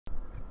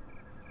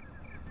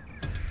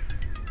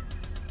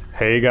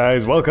Hey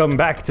guys, welcome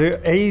back to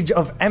Age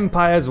of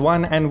Empires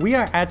 1, and we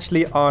are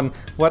actually on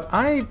what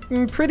I'm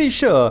pretty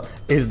sure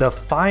is the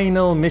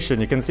final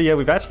mission. You can see here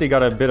we've actually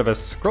got a bit of a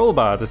scroll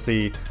bar to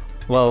see,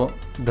 well,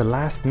 the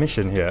last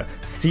mission here,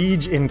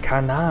 Siege in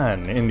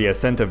Canaan in the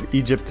Ascent of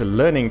Egypt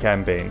Learning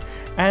Campaign.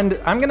 And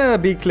I'm gonna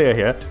be clear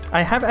here,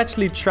 I have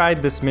actually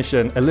tried this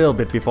mission a little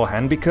bit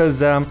beforehand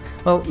because,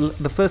 well,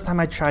 the first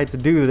time I tried to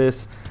do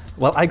this,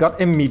 well, I got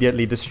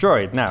immediately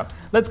destroyed. Now,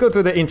 let's go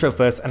through the intro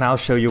first and I'll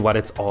show you what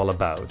it's all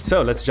about.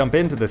 So let's jump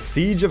into the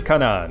Siege of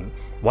Canaan.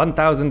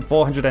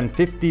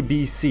 1450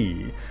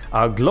 BC.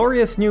 Our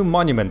glorious new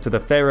monument to the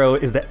pharaoh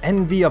is the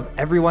envy of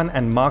everyone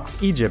and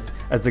marks Egypt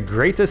as the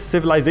greatest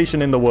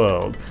civilization in the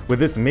world. With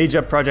this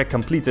major project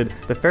completed,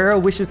 the pharaoh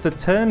wishes to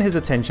turn his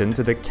attention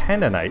to the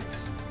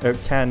Canaanites,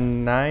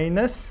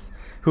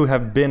 who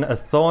have been a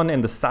thorn in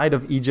the side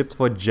of Egypt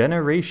for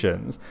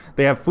generations.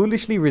 They have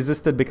foolishly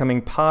resisted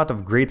becoming part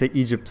of Greater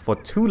Egypt for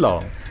too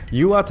long.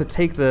 You are to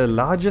take the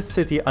largest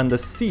city under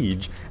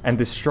siege and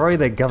destroy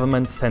their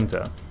government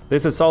center.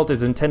 This assault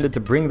is intended to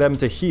bring them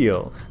to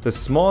heel. The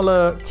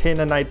smaller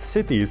Canaanite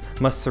cities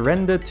must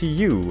surrender to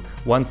you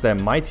once their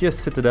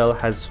mightiest citadel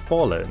has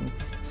fallen.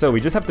 So we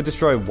just have to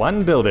destroy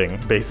one building,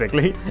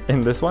 basically,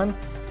 in this one.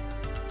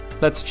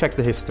 Let's check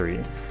the history.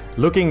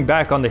 Looking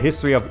back on the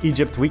history of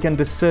Egypt, we can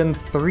discern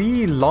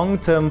three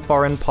long-term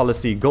foreign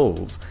policy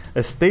goals: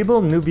 a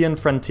stable Nubian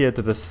frontier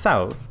to the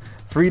south,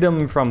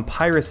 freedom from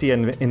piracy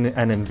and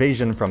an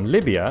invasion from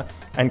Libya,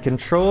 and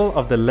control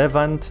of the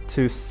Levant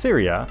to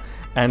Syria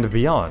and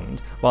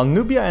beyond. While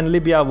Nubia and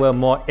Libya were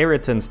more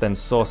irritants than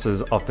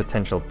sources of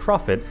potential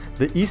profit,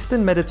 the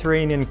eastern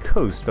Mediterranean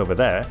coast over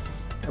there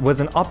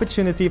was an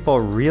opportunity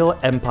for real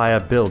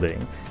empire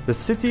building. The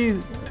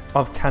cities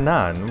of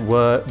Canaan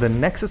were the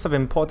nexus of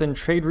important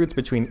trade routes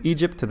between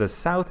Egypt to the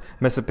south,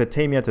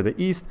 Mesopotamia to the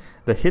east,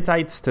 the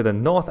Hittites to the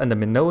north, and the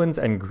Minoans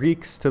and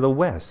Greeks to the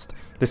west.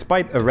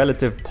 Despite a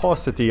relative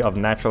paucity of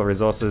natural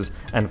resources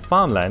and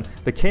farmland,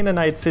 the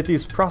Canaanite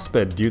cities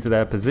prospered due to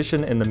their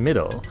position in the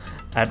middle.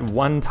 At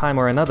one time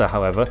or another,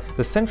 however,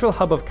 the central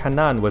hub of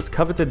Canaan was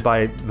coveted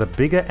by the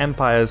bigger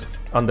empires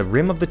on the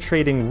rim of the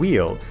trading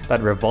wheel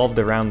that revolved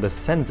around the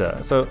center.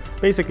 So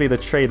basically the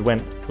trade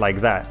went like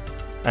that.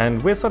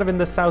 And we're sort of in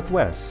the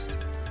southwest.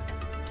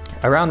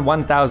 Around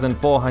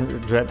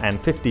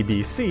 1450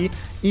 BC,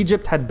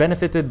 Egypt had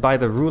benefited by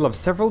the rule of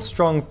several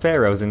strong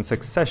pharaohs in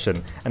succession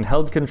and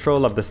held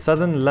control of the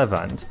southern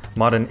Levant,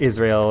 modern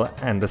Israel,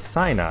 and the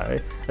Sinai.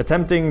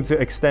 Attempting to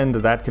extend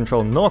that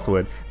control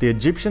northward, the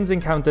Egyptians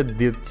encountered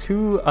the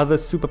two other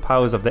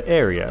superpowers of the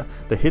area,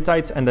 the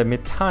Hittites and the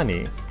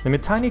Mitanni. The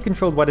Mitanni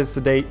controlled what is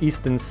today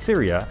eastern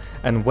Syria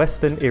and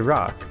western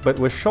Iraq, but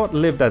were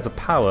short-lived as a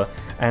power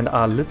and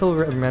are little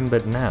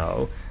remembered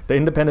now. The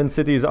independent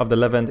cities of the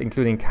Levant,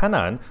 including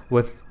Canaan,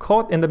 were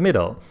caught in the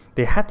middle.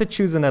 They had to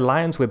choose an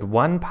alliance with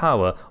one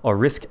power or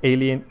risk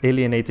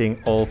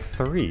alienating all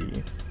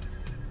three.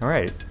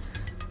 Alright,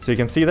 so you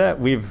can see that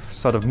we've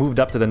sort of moved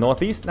up to the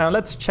northeast. Now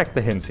let's check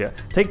the hints here.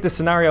 Take the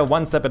scenario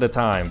one step at a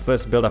time.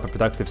 First, build up a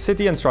productive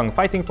city and strong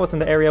fighting force in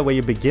the area where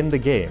you begin the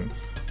game.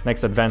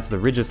 Next, advance the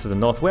ridges to the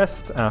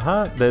northwest.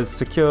 There's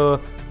secure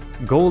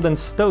gold and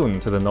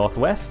stone to the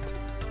northwest.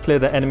 Clear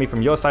the enemy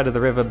from your side of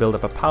the river, build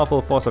up a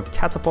powerful force of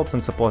catapults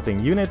and supporting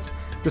units,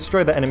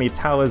 destroy the enemy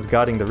towers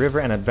guarding the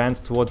river, and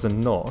advance towards the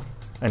north.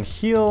 And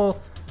heal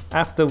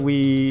after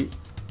we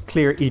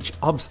clear each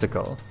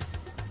obstacle.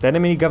 The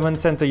enemy government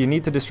center you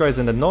need to destroy is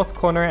in the north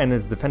corner and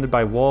is defended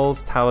by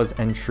walls, towers,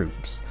 and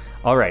troops.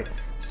 Alright,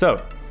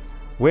 so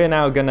we're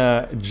now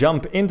gonna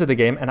jump into the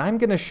game and I'm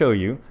gonna show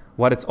you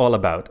what it's all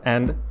about.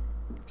 And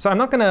so I'm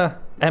not gonna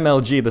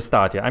MLG the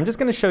start here. I'm just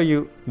gonna show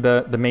you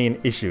the main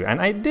issue. And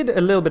I did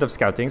a little bit of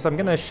scouting, so I'm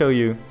gonna show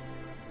you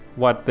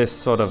what this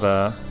sort of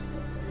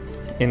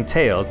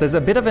entails. There's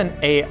a bit of an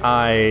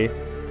AI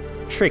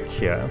trick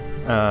here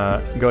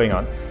going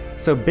on.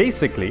 So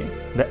basically,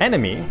 the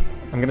enemy,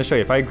 I'm gonna show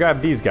you, if I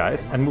grab these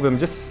guys and move them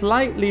just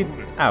slightly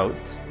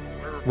out,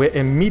 we're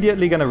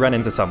immediately gonna run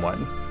into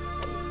someone.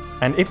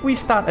 And if we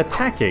start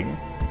attacking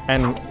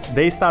and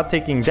they start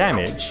taking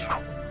damage,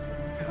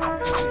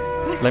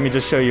 let me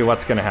just show you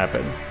what's gonna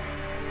happen.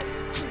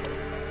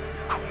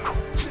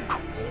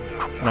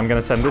 And I'm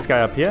gonna send this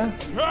guy up here.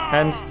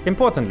 And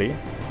importantly,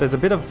 there's a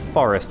bit of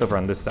forest over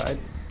on this side.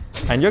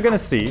 And you're gonna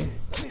see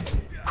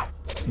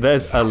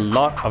there's a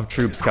lot of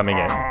troops coming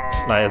in.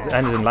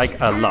 Like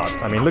a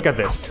lot. I mean, look at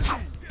this.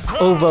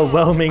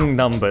 Overwhelming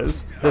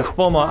numbers. There's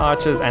 4 more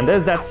archers and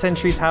there's that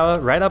sentry tower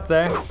right up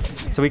there.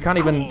 So we can't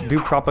even do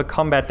proper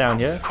combat down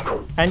here.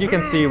 And you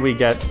can see we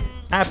get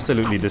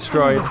absolutely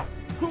destroyed.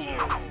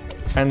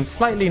 And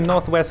slightly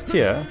northwest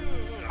here,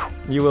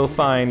 you will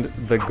find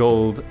the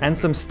gold and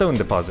some stone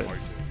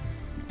deposits.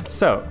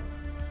 So,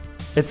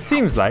 it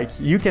seems like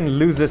you can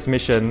lose this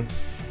mission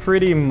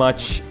pretty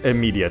much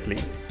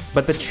immediately.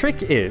 But the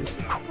trick is,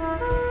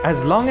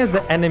 as long as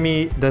the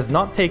enemy does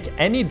not take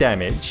any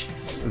damage,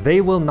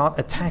 they will not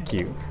attack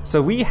you. So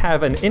we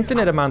have an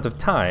infinite amount of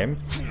time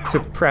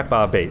to prep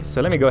our base. So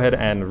let me go ahead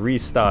and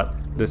restart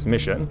this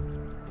mission.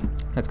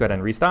 Let's go ahead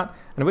and restart.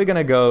 And we're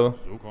gonna go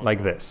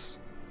like this.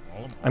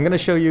 I'm gonna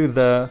show you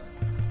the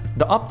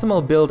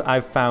optimal build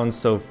I've found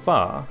so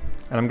far.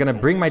 And I'm gonna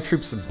bring my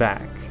troops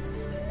back.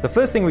 The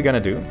first thing we're gonna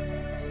do,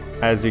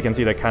 as you can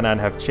see the Canaan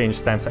have changed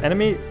stance to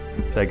enemy,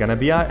 they're gonna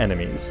be our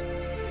enemies.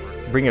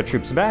 Bring your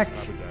troops back,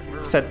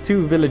 set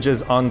 2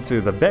 villagers onto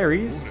the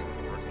berries,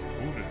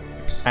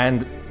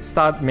 and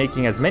start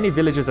making as many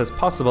villagers as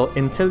possible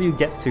until you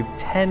get to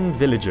 10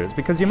 villagers.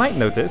 Because you might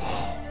notice,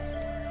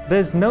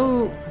 there's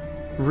no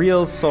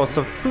real source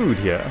of food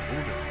here.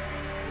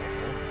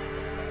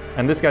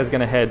 And this guy's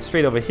gonna head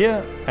straight over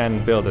here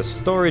and build a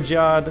storage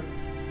yard,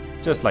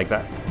 just like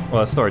that.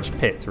 Well, a storage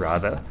pit,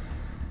 rather.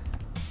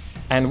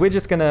 And we're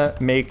just gonna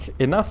make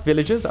enough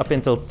villagers up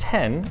until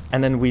 10,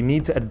 and then we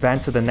need to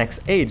advance to the next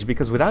age,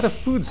 because without a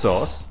food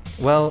source,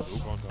 well,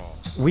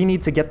 we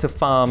need to get to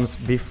farms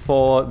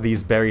before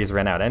these berries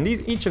run out. And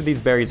each of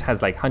these berries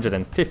has like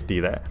 150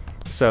 there.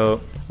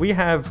 So we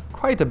have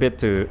quite a bit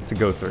to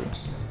go through.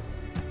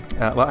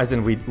 Well, as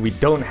in we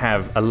don't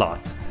have a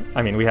lot.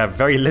 I mean, we have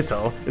very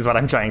little, is what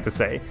I'm trying to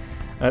say.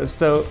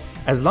 So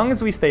as long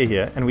as we stay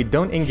here and we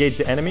don't engage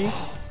the enemy,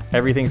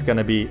 everything's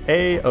gonna be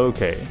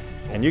A-okay.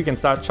 And you can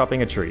start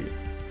chopping a tree.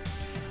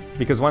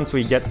 Because once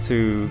we get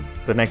to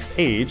the next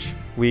age,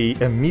 we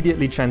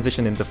immediately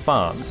transition into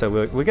farm. So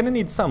we're gonna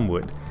need some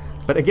wood.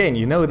 But again,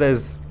 you know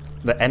there's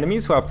the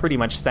enemies who are pretty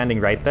much standing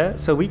right there.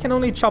 So we can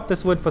only chop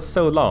this wood for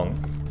so long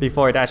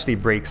before it actually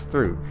breaks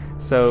through.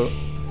 So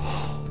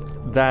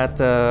that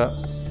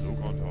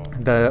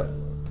the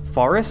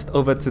forest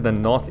over to the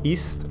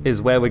northeast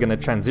is where we're gonna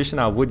transition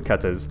our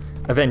woodcutters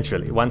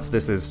eventually, once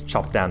this is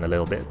chopped down a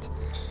little bit.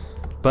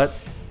 But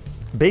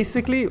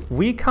basically,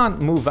 we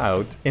can't move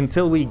out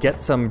until we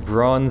get some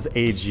Bronze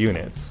Age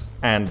units,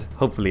 and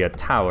hopefully a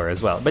tower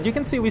as well. But you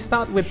can see we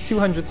start with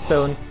 200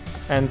 stone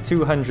and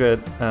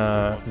 200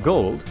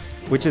 gold,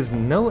 which is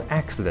no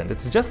accident.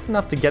 It's just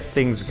enough to get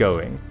things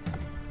going.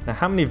 Now,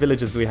 how many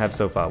villages do we have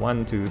so far?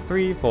 1, 2,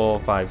 3, 4,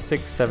 5,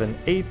 6, 7,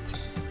 8,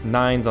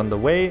 9's on the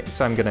way.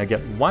 So I'm gonna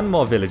get 1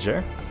 more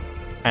villager,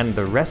 and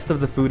the rest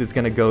of the food is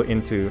gonna go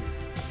into...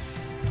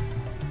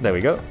 There we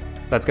go.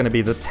 That's going to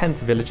be the 10th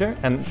villager,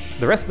 and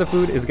the rest of the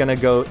food is going to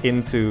go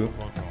into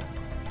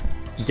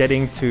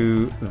getting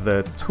to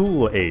the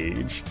tool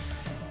age.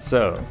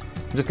 So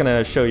I'm just going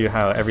to show you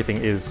how everything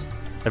is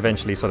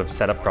eventually sort of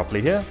set up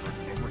properly here.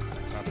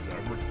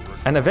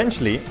 And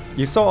eventually,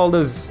 you saw all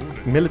those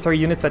military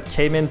units that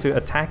came in to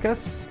attack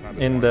us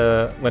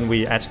when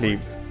we actually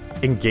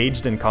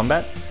engaged in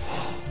combat.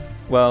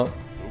 Well,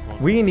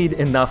 we need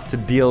enough to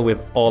deal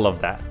with all of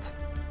that.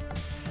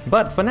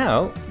 But for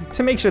now,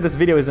 to make sure this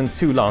video isn't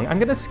too long, I'm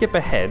gonna skip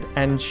ahead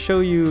and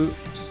show you,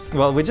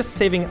 well, we're just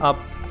saving up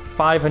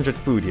 500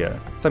 food here.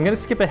 So I'm gonna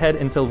skip ahead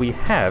until we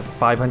have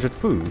 500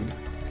 food.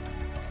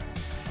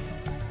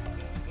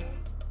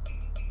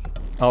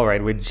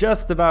 Alright, we're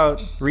just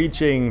about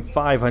reaching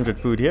 500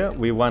 food here.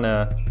 We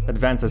wanna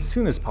advance as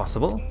soon as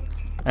possible.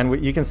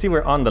 And you can see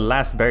we're on the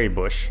last berry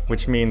bush,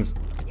 which means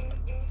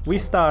we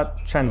start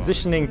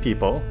transitioning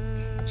people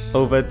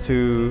over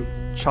to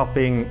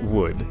chopping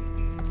wood.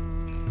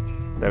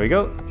 There we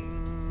go.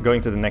 Going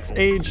to the next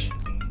age.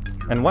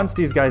 And once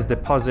these guys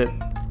deposit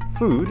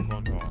food,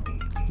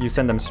 you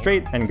send them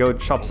straight and go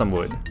chop some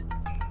wood.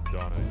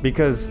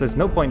 Because there's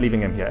no point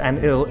leaving them here. And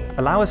it'll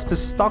allow us to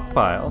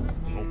stockpile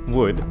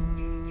wood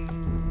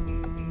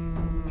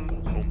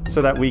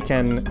so that we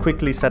can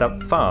quickly set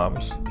up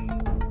farms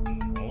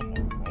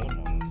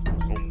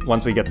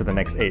once we get to the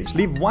next age.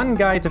 Leave 1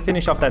 guy to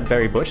finish off that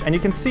berry bush, and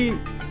you can see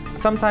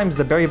sometimes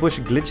the berry bush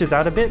glitches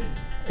out a bit.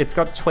 It's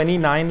got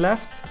 29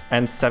 left,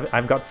 and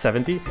I've got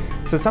 70.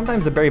 So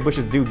sometimes the berry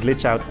bushes do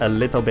glitch out a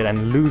little bit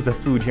and lose the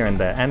food here and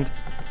there. And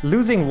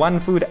losing 1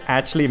 food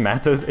actually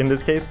matters in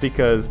this case,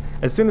 because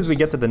as soon as we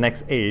get to the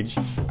next age,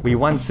 we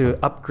want to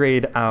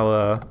upgrade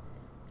our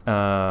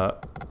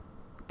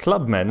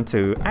clubmen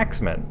to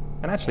axemen.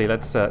 And actually,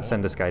 let's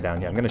send this guy down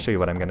here. I'm going to show you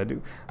what I'm going to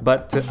do.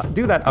 But to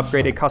do that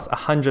upgrade, it costs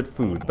 100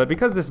 food. But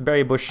because this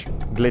berry bush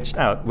glitched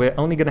out, we're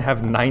only going to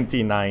have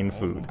 99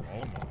 food.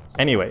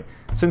 Anyway,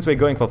 since we're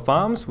going for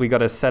farms, we got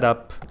to set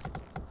up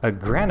a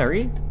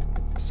granary.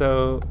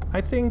 So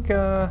I think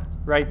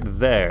right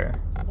there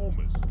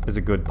is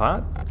a good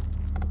part.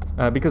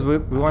 Because we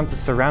want to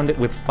surround it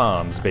with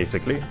farms,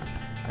 basically.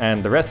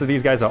 And the rest of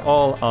these guys are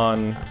all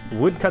on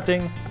wood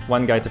cutting.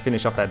 1 guy to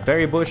finish off that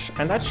berry bush.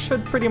 And that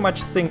should pretty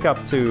much sync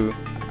up to...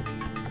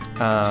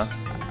 there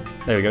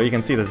we go, you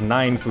can see there's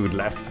 9 food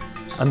left.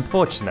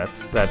 Unfortunate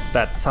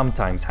that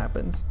sometimes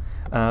happens.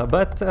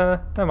 But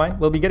never mind,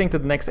 we'll be getting to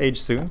the next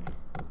age soon.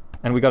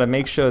 And we gotta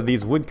make sure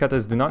these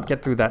woodcutters do not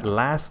get through that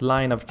last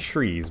line of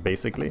trees,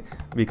 basically.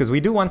 Because we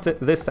do want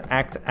this to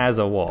act as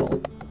a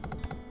wall.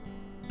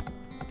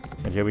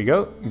 And here we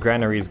go,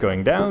 granary's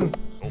going down.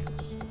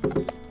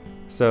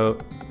 So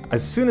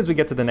as soon as we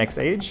get to the next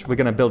age, we're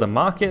gonna build a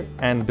market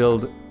and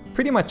build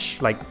pretty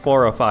much like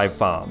 4 or 5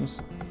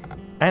 farms.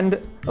 And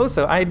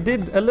also, I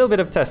did a little bit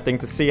of testing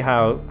to see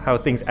how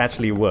things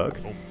actually work.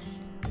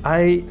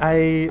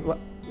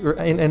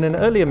 in an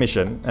earlier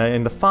mission,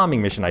 in the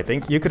farming mission, I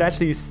think, you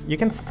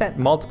can set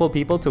multiple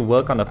people to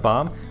work on a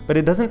farm, but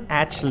it doesn't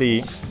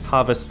actually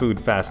harvest food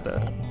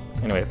faster.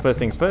 Anyway, first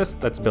things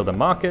first, let's build a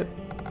market.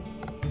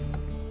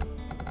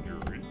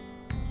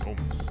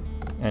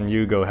 And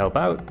you go help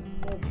out.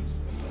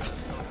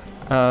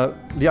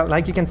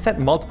 Like you can set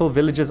multiple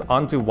villages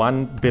onto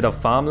one bit of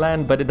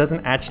farmland, but it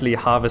doesn't actually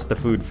harvest the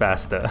food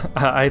faster.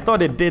 I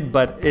thought it did,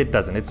 but it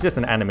doesn't. It's just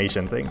an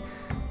animation thing.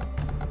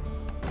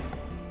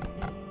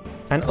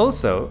 And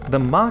also, the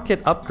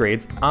market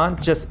upgrades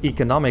aren't just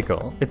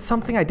economical. It's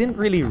something I didn't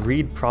really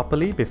read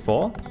properly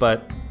before,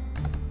 but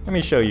let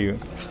me show you.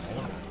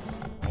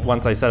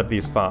 Once I set up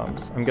these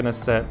farms, I'm gonna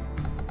set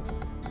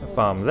a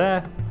farm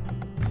there,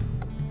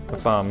 a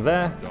farm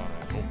there,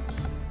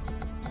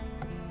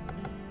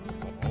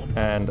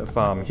 and a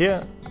farm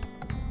here.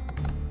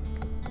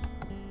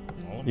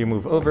 You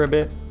move over a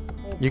bit.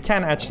 You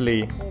can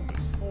actually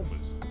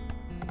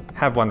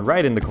have one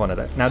right in the corner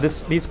there. Now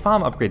these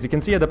farm upgrades, you can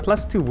see at the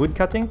 +2 wood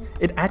cutting,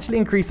 it actually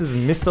increases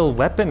missile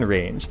weapon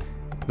range.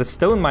 The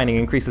stone mining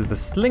increases the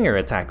slinger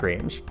attack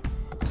range.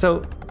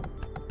 So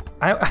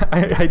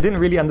I didn't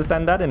really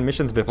understand that in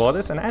missions before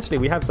this, and actually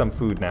we have some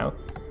food now.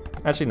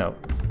 Actually no,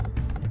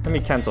 let me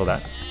cancel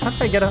that. How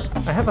did I get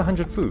I have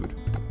 100 food.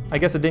 I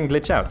guess it didn't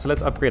glitch out, so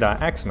let's upgrade our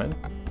axeman.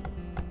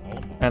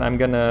 And I'm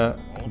gonna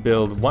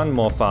build one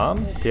more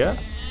farm here.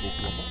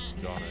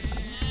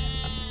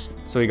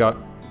 So we got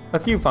a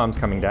few farms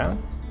coming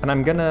down, and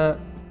I'm gonna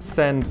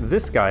send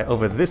this guy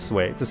over this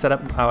way to set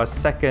up our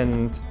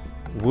second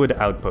wood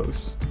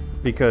outpost,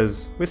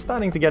 because we're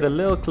starting to get a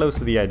little close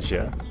to the edge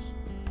here.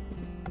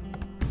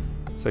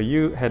 So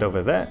you head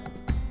over there,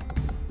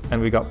 and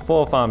we got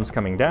 4 farms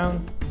coming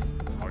down.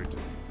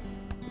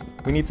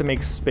 We need to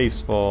make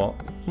space for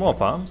more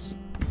farms.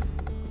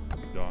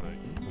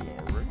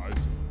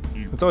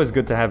 It's always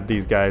good to have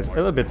these guys a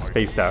little bit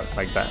spaced out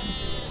like that.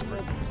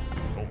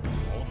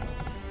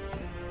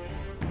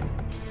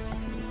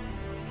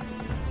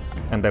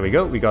 And there we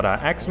go, we got our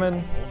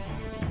axeman.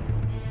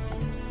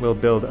 We'll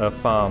build a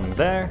farm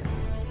there.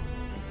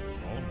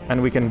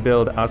 And we can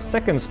build our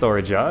second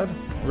storage yard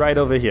right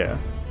over here.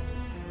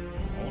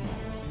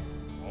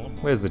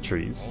 Where's the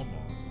trees?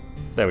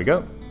 There we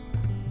go.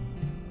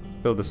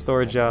 Build the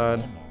storage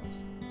yard.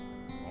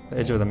 The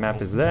edge of the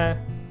map is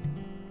there.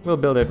 We'll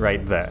build it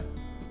right there.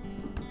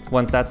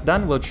 Once that's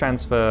done, we'll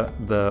transfer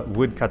the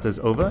woodcutters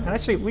over. And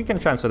actually, we can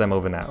transfer them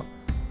over now.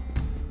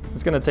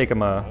 It's gonna take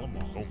them a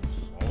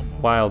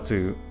while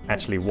to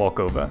actually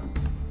walk over.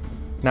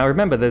 Now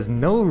remember, there's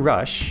no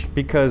rush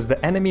because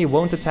the enemy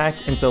won't attack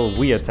until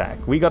we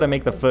attack. We gotta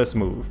make the first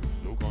move.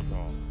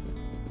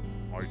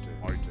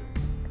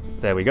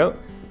 There we go.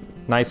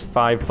 Nice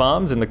 5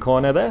 farms in the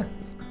corner there,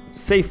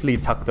 safely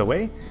tucked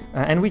away.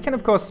 And we can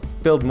of course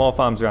build more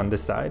farms around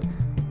this side.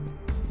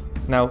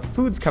 Now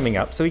food's coming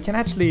up, so we can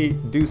actually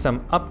do some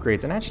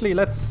upgrades. And actually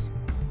let's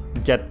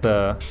get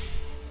the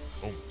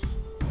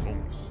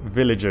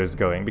villagers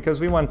going, because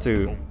we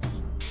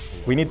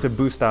need to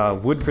boost our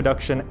wood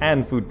production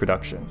and food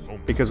production,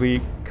 because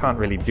we can't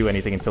really do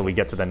anything until we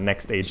get to the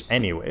next stage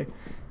anyway.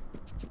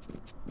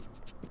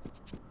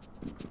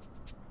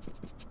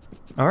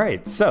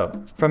 Alright,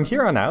 so from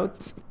here on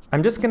out,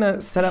 I'm just gonna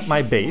set up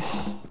my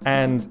base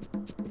and,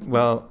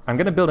 well, I'm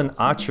gonna build an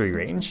archery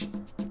range.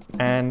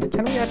 And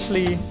can we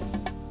actually...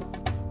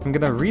 I'm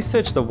gonna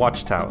research the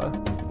watchtower.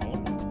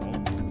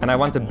 And I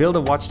want to build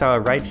a watchtower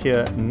right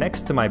here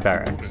next to my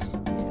barracks.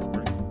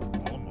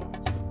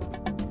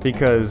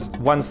 Because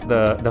once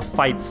the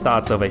fight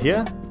starts over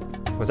here...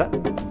 Was that?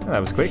 Oh, that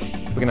was quick.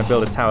 We're gonna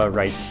build a tower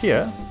right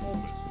here.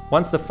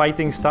 Once the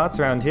fighting starts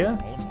around here,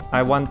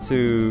 I want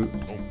to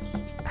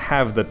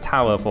have the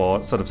tower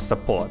for sort of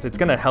support. It's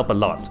gonna help a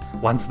lot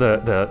once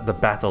the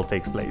battle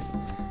takes place.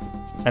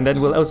 And then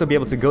we'll also be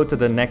able to go to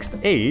the next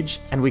age,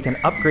 and we can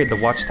upgrade the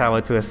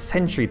watchtower to a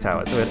sentry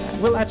tower, so it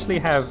will actually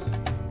have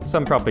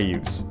some proper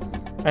use.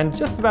 And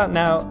just about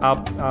now,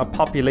 our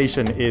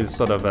population is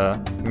sort of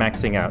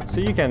maxing out,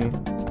 so you can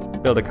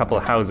build a couple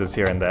houses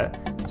here and there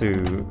to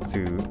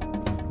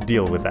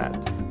deal with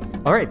that.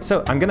 Alright,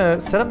 so I'm gonna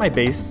set up my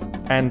base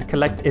and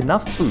collect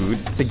enough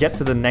food to get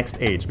to the next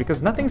age,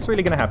 because nothing's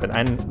really gonna happen,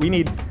 and we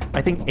need,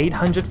 I think,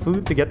 800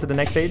 food to get to the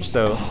next age,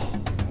 so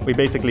we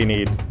basically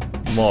need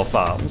more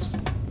farms.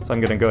 So I'm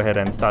gonna go ahead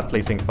and start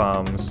placing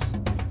farms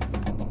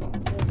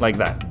like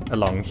that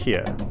along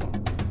here.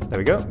 There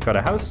we go, got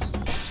a house.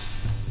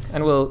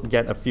 And we'll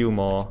get a few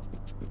more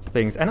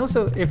things. And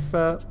also, if,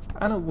 I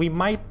don't know, we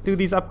might do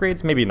these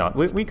upgrades, maybe not.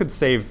 We could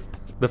save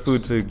the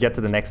food to get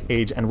to the next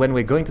age, and when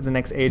we're going to the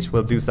next age,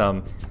 we'll do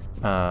some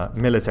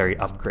military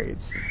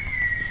upgrades.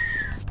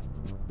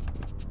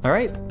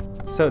 Alright,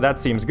 so that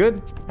seems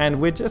good. And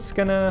we're just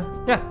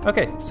gonna, yeah,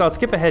 okay. So I'll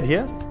skip ahead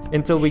here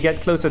until we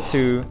get closer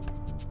to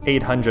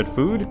 800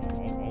 food.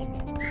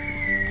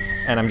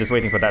 And I'm just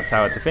waiting for that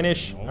tower to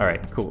finish.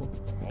 Alright, cool.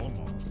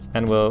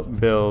 And we'll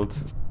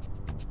build...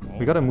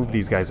 We gotta move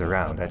these guys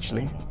around,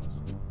 actually.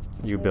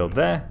 You build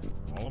there.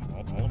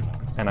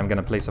 And I'm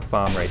gonna place a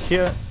farm right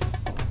here.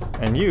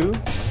 And you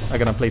are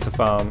gonna place a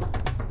farm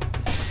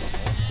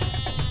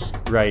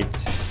right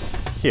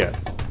here.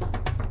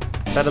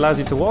 That allows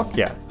you to walk?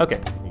 Yeah,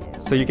 okay.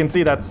 So you can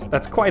see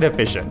that's quite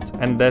efficient,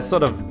 and they're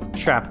sort of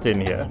trapped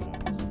in here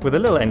with a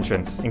little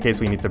entrance in case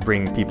we need to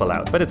bring people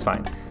out, but it's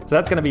fine. So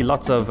that's gonna be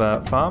lots of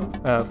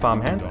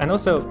farm hands. And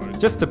also,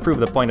 just to prove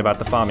the point about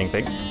the farming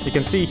thing, you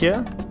can see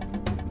here,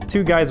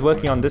 2 guys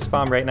working on this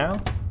farm right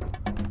now.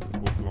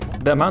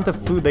 The amount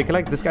of food they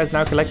collect, this guy's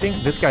now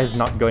collecting, this guy's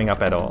not going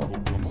up at all.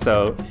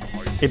 So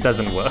it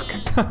doesn't work.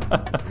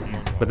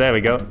 But there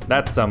we go,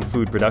 that's some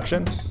food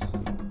production.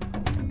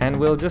 And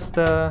we'll just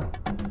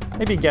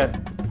maybe get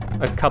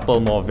a couple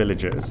more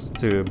villagers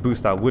to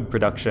boost our wood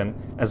production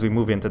as we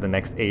move into the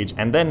next age,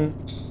 and then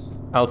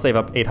I'll save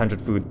up 800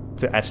 food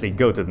to actually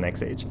go to the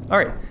next age.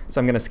 Alright, so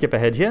I'm gonna skip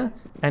ahead here,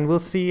 and we'll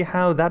see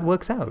how that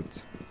works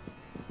out.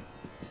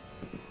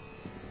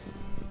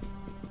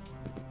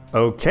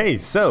 Okay,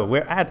 so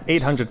we're at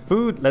 800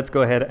 food. Let's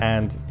go ahead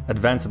and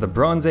advance to the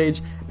Bronze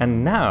Age,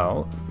 and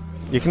now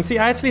you can see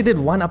I actually did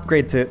one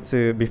upgrade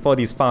to before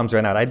these farms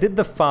ran out. I did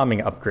the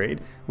farming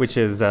upgrade, which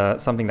is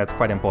something that's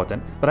quite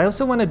important. But I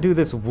also want to do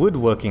this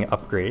woodworking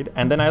upgrade,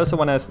 and then I also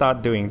want to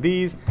start doing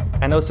these,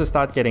 and also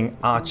start getting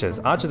archers.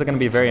 Archers are going to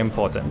be very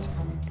important.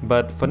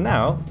 But for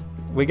now,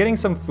 we're getting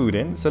some food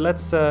in, so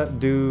let's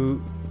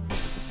do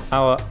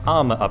our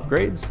armor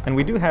upgrades. And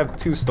we do have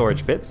 2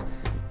 storage pits.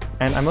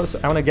 And I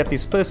want to get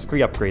these first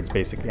 3 upgrades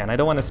basically, and I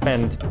don't want to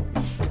spend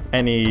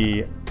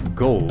any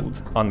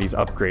gold on these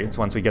upgrades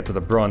once we get to the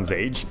Bronze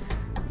Age.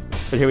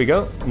 But here we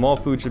go, more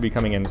food should be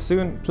coming in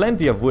soon.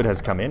 Plenty of wood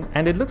has come in,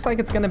 and it looks like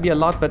it's going to be a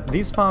lot, but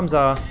these farms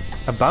are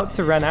about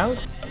to run out,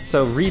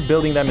 so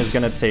rebuilding them is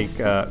going to take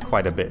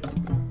quite a bit.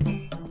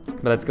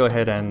 But let's go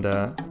ahead and...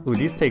 ooh,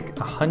 these take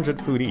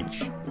 100 food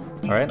each.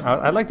 Alright,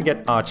 I'd like to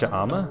get archer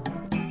armor.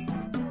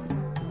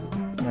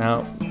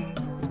 Now,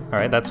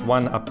 alright, that's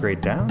 1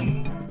 upgrade down.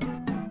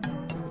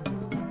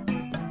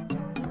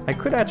 I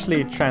could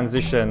actually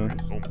transition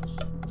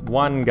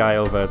 1 guy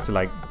over to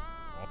like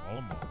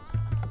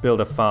build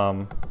a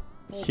farm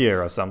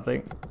here or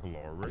something.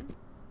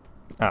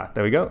 Ah,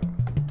 there we go.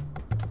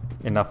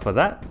 Enough for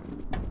that.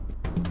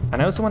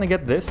 And I also want to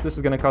get this. This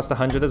is going to cost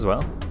 100 as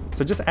well.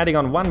 So just adding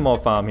on 1 more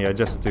farm here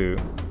just to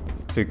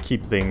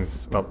keep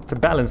things, well, to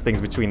balance things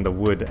between the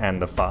wood and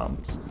the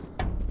farms.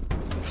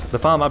 The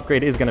farm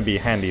upgrade is going to be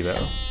handy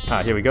though.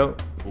 Ah, here we go.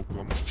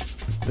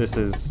 This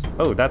is...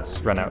 oh, that's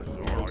run out.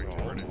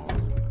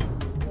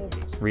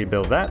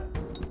 Rebuild that.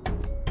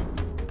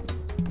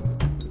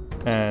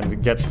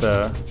 And get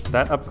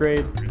that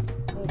upgrade.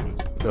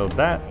 Build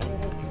that.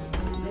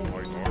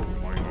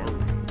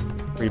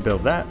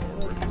 Rebuild that.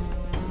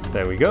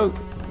 There we go.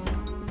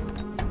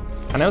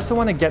 And I also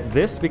want to get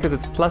this because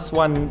it's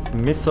 +1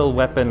 missile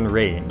weapon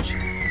range.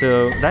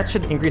 So that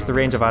should increase the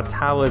range of our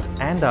towers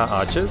and our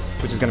archers,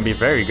 which is going to be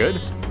very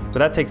good. But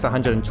that takes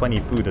 120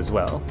 food as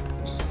well.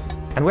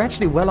 And we're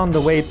actually well on the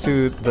way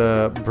to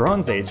the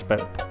Bronze Age,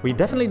 but we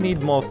definitely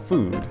need more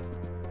food.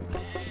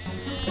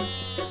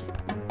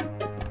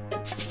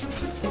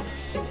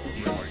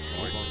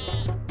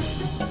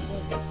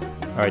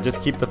 Alright,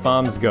 just keep the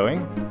farms going.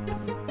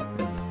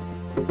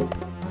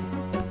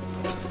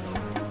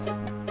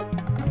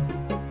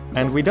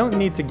 And we don't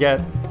need to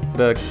get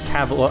the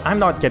cavalry... well, I'm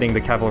not getting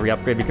the cavalry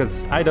upgrade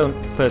because I don't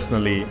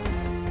personally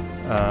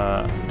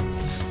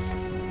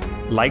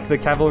like the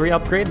cavalry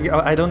upgrade.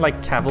 I don't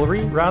like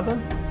cavalry,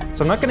 rather.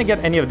 So I'm not going to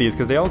get any of these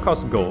because they all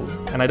cost gold.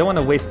 And I don't want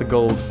to waste the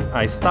gold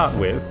I start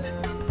with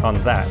on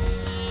that.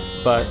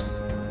 But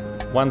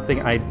one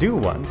thing I do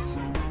want,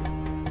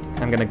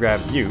 I'm going to grab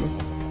you,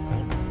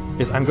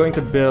 is I'm going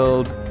to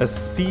build a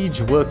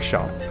siege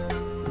workshop.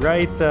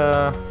 Right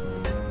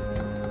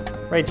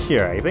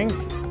here, I think.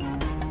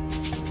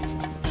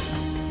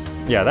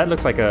 Yeah, that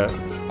looks like a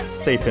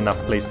safe enough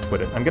place to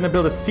put it. I'm going to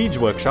build a siege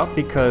workshop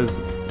because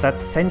that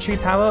sentry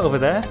tower over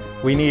there,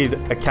 we need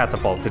a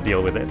catapult to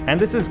deal with it. And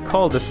this is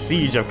called the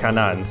Siege of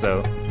Canaan,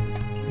 so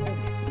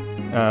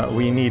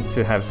we need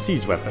to have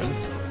siege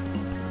weapons.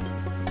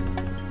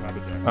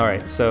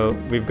 Alright, so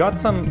we've got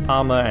some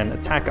armor and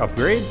attack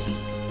upgrades.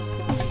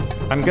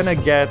 I'm gonna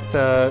get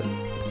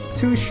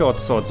 2 short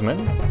swordsmen,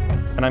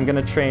 and I'm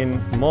gonna train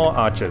more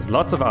archers,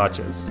 lots of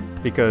archers,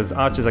 because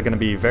archers are gonna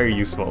be very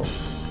useful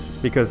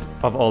because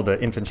of all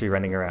the infantry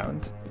running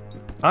around.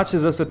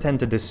 Archers also tend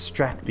to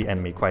distract the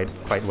enemy quite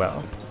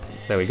well.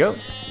 There we go.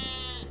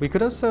 We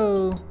could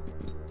also...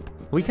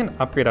 we can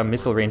upgrade our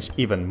missile range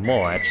even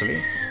more,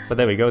 actually. But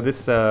there we go,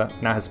 this now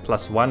has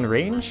 +1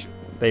 range.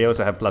 They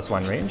also have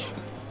 +1 range.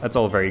 That's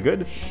all very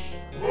good.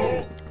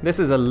 This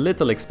is a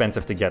little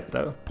expensive to get,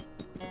 though.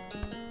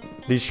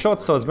 These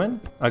short swordsmen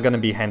are going to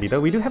be handy,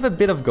 though. We do have a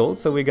bit of gold,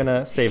 so we're going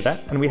to save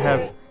that. And we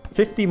have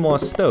 50 more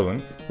stone,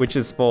 which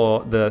is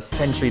for the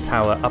sentry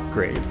tower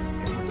upgrade.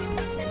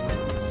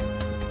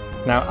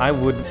 Now, I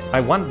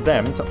want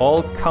them to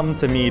all come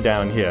to me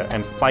down here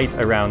and fight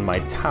around my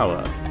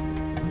tower.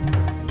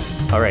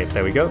 Alright,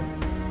 there we go.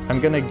 I'm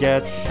gonna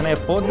get... can I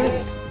afford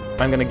this?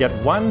 I'm gonna get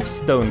 1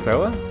 stone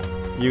thrower.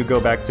 You go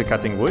back to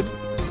cutting wood.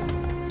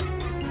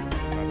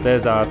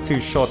 There's our 2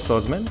 short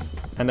swordsmen.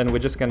 And then we're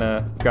just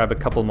gonna grab a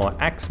couple more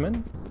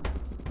axemen.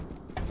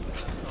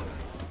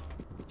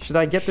 Should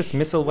I get this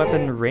missile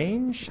weapon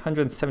range?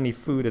 170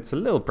 food, it's a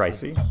little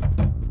pricey.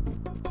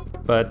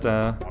 But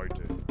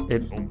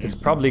it's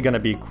probably gonna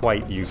be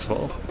quite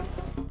useful.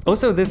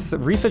 Also, this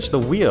research the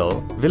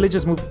wheel,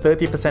 villagers move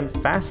 30%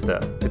 faster.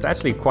 It's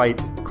actually quite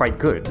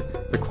good.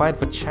 Required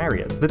for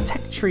chariots. The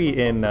tech tree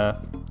in...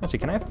 actually,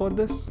 can I afford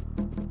this?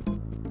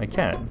 I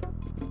can.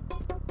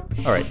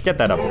 Alright, get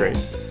that upgrade.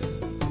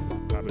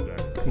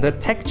 The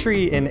tech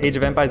tree in Age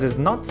of Empires is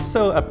not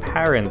so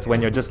apparent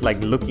when you're just like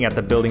looking at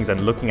the buildings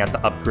and looking at the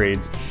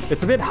upgrades.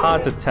 It's a bit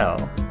hard to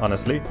tell,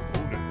 honestly.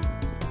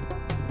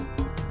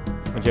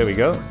 But here we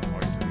go.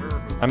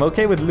 I'm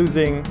okay with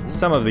losing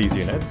some of these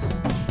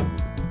units,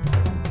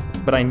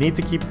 but I need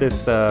to keep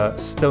this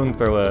stone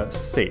thrower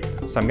safe.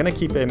 So I'm gonna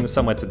keep him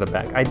somewhere to the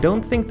back. I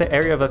don't think the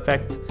area of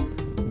effect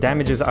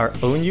damages our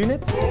own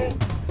units.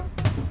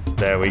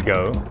 There we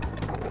go.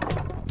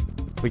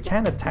 We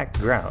can attack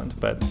ground,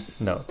 but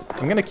no.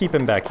 I'm gonna keep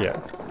him back here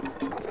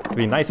to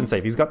be nice and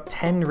safe. He's got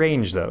 10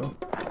 range though,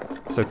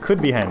 so it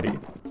could be handy.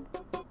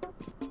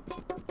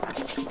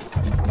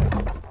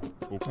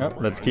 Oh,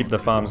 let's keep the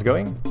farms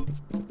going.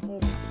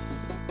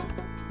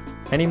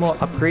 Any more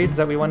upgrades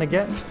that we want to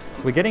get?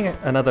 We're getting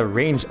another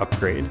range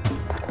upgrade.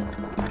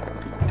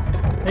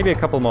 Maybe a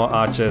couple more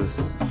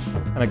archers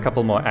and a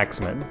couple more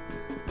axemen.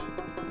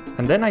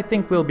 And then I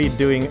think we'll be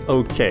doing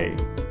okay.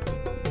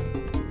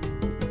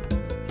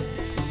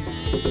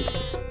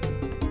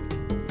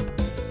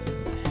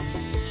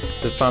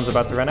 This farm's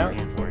about to run out.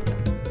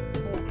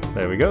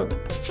 There we go.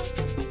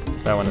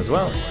 That one as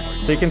well.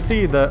 So you can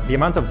see the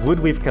amount of wood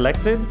we've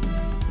collected,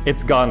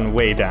 it's gone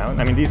way down.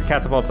 I mean, these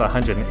catapults are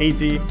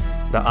 180.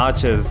 The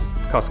archers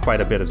cost quite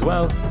a bit as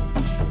well.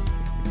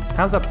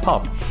 How's that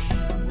pop?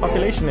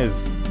 Population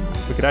is...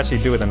 we could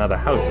actually do with another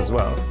house as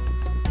well.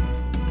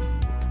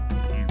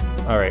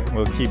 Alright,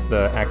 we'll keep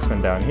the axemen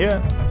down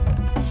here.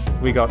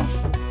 We got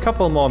a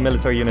couple more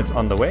military units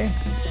on the way.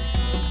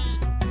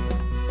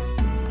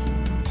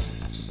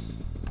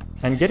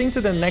 And getting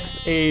to the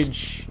next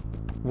age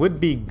would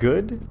be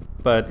good,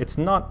 but it's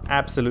not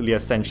absolutely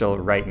essential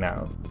right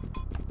now.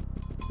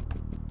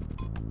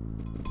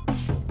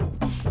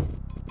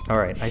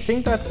 Alright, I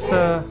think that's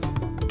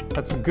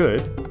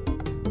good.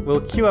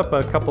 We'll queue up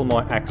a couple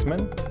more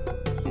axemen.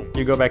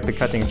 You go back to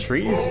cutting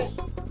trees.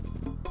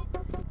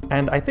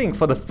 And I think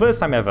for the first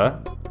time ever,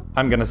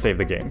 I'm gonna save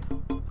the game.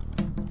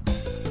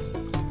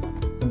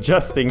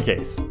 Just in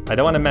case. I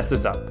don't want to mess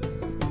this up.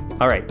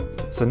 Alright,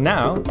 so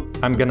now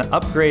I'm gonna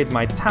upgrade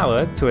my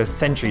tower to a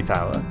sentry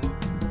tower.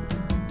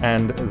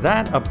 And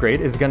that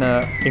upgrade is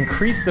gonna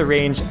increase the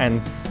range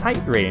and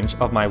sight range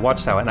of my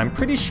watchtower. And I'm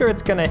pretty sure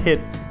it's gonna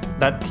hit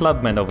that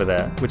clubman over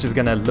there, which is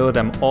gonna lure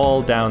them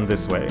all down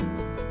this way.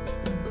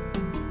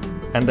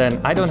 And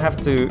then I don't have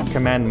to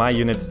command my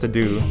units to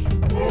do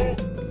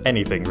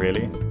anything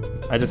really.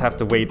 I just have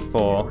to wait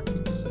for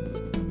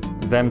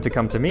them to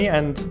come to me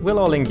and we'll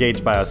all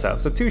engage by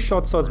ourselves. So 2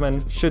 short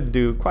swordsmen should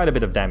do quite a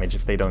bit of damage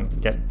if they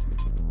don't get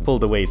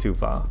pulled away too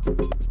far.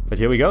 But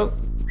here we go.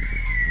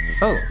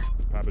 Oh,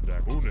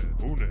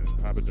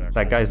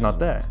 that guy's not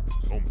there.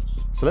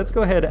 So let's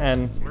go ahead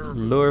and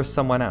lure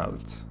someone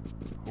out.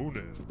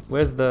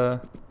 Where's the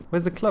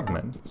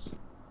clubman?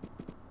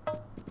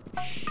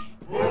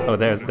 Oh,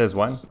 there's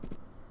one.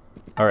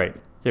 All right,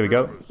 here we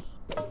go.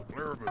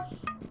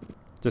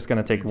 Just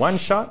gonna take 1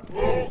 shot.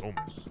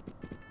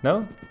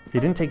 No, he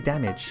didn't take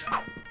damage.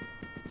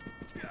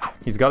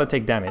 He's got to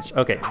take damage.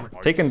 Okay,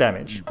 taking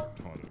damage.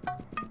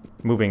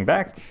 Moving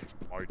back.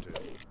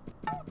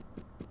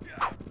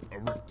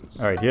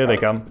 Alright, here they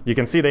come. You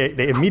can see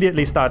they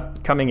immediately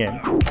start coming in.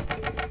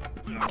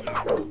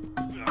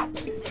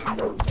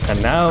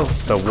 And now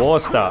the war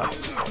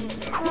starts.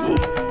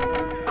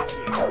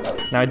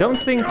 Now I don't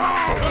think...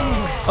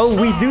 oh,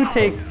 we do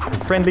take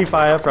friendly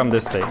fire from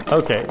this thing.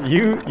 Okay,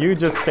 you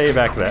just stay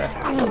back there.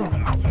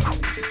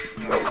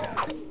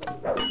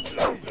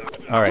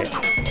 Alright.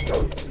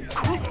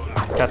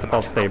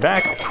 Catapult stay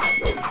back.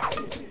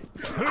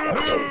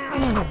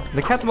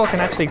 The catapult can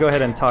actually go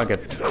ahead and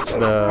target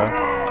the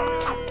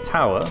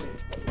tower.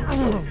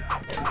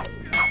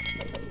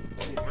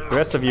 The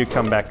rest of you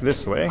come back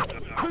this way.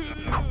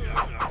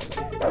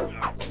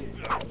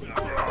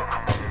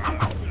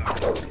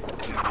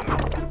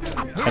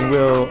 And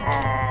we'll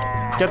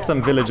get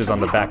some villagers on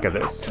the back of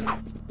this.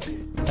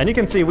 And you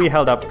can see we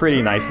held up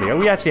pretty nicely.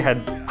 We actually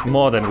had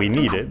more than we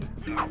needed.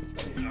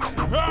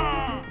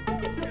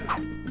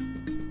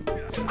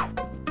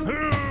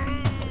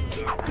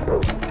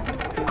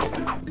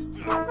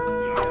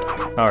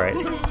 Alright,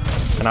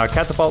 and our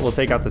catapult will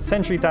take out the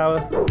sentry tower,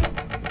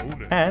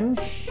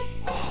 and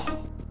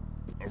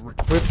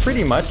we're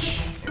pretty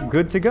much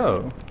good to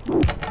go.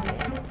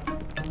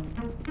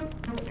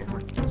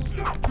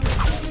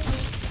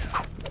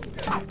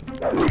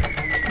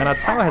 And our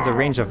tower has a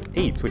range of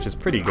 8, which is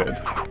pretty good.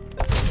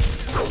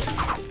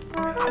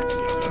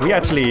 We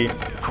actually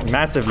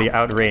massively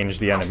outranged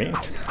the enemy.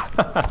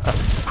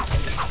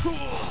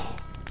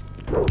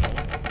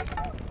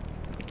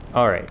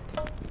 Alright.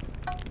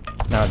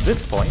 Now at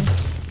this point,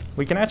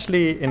 we can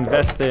actually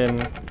invest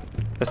in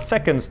a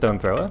second stone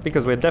thrower,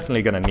 because we're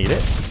definitely gonna need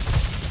it.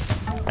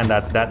 And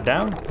that's that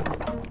down.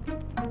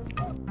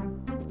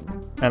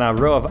 And our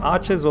row of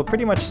archers will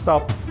pretty much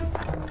stop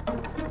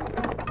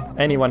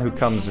anyone who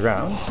comes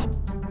around.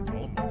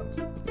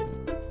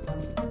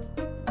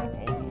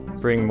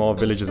 Bring more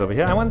villagers over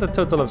here. I want a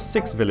total of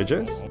 6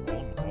 villagers,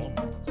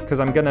 because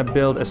I'm gonna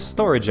build a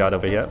storage yard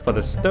over here for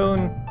the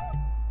stone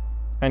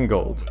and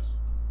gold.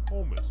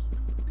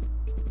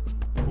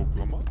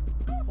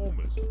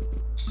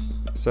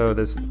 So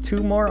there's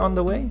 2 more on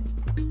the way.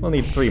 We'll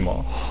need 3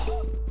 more.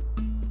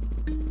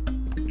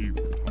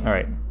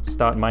 Alright,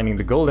 start mining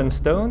the gold and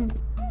stone.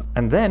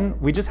 And then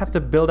we just have to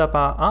build up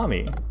our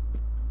army.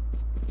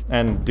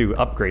 And do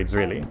upgrades,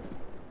 really.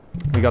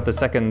 We got the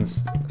second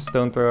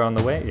stone thrower on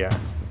the way? Yeah.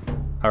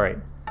 Alright.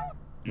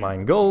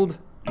 Mine gold,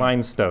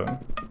 mine stone.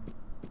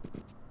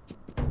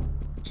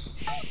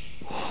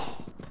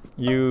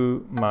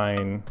 You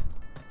mine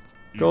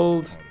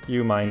gold,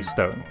 you mine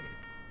stone.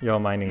 You're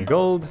mining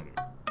gold.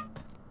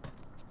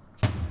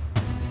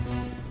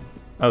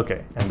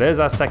 Okay, and there's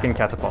our second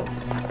catapult.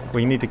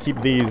 We need to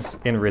keep these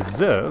in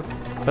reserve,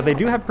 but they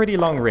do have pretty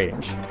long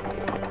range.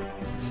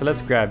 So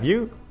let's grab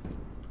you.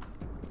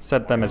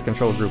 Set them as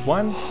control group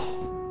 1.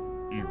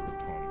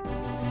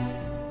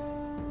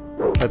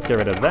 Let's get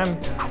rid of them.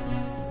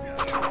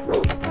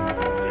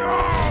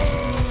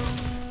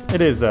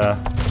 It is a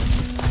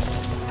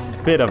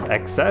bit of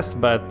excess,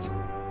 but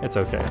it's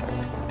okay.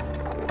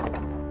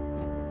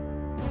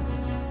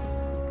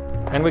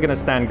 And we're gonna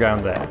stand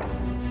ground there.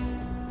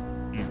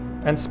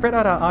 And spread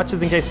out our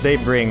archers in case they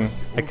bring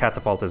a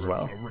catapult as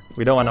well.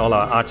 We don't want all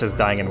our archers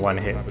dying in one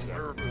hit.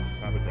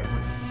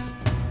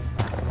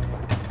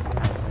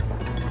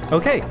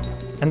 Okay,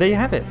 and there you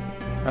have it.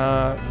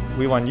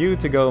 We want you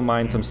to go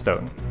mine some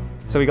stone.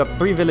 So we got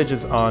 3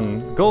 villages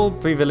on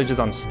gold, 3 villages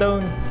on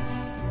stone.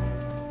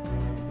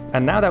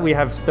 And now that we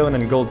have stone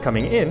and gold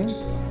coming in,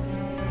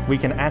 we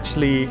can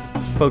actually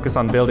focus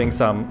on building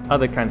some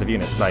other kinds of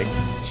units, like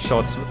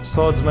short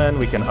swordsmen.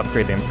 We can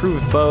upgrade the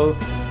improved bow.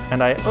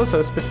 And I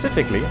also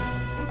specifically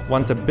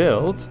want to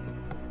build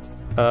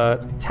a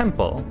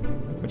temple,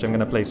 which I'm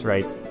gonna place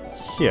right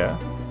here.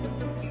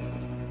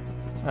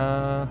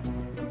 That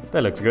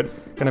looks good.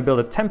 Gonna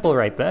build a temple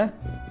right there.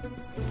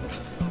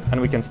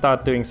 And we can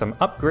start doing some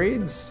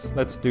upgrades.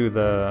 Let's do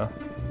the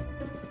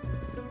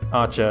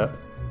archer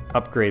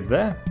upgrade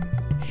there.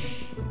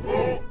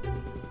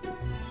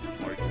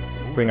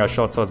 Bring our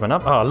short swordsman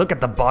up. Oh, look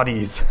at the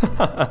bodies.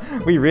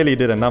 We really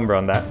did a number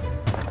on that.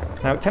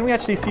 Now, can we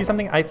actually see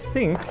something? I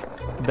think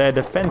their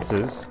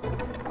defenses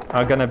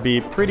are gonna be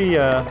pretty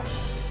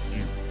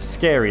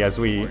scary as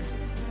we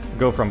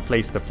go from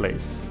place to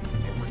place.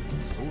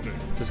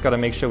 Just gotta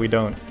make sure we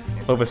don't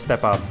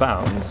overstep our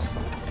bounds.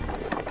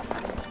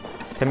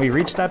 Can we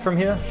reach that from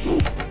here?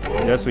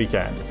 Yes, we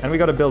can. And we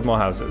gotta build more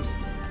houses.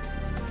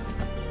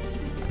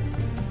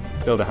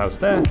 Build a house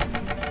there.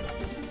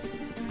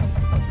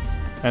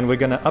 And we're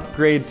gonna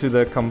upgrade to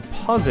the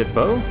composite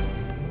bow.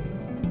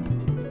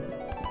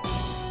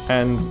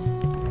 And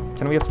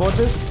can we afford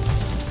this?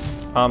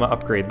 Armor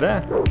upgrade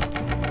there.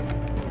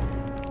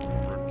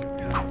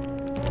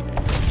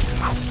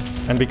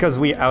 And because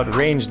we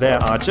outrange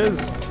their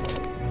archers,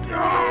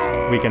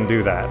 we can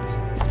do that.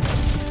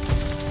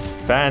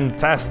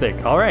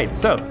 Fantastic. All right,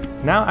 so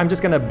now I'm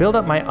just gonna build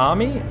up my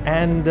army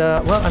and,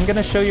 well, I'm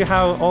gonna show you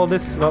how all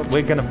this, well,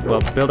 we're gonna,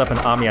 well, build up an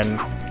army and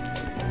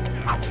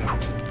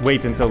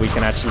wait until we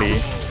can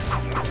actually...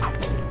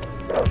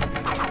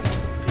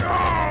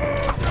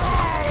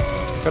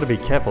 Gotta be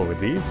careful with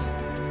these.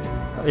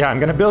 Yeah, I'm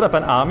gonna build up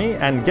an army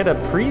and get a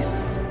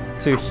priest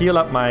to heal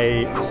up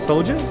my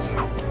soldiers.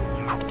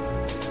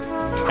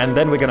 And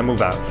then we're gonna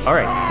move out. All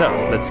right, so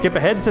let's skip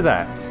ahead to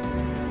that.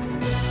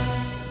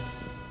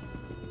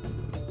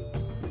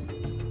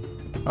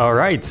 All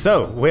right,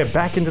 so we're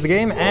back into the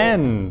game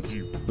and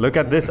look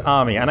at this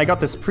army. And I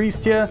got this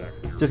priest here,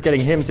 just getting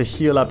him to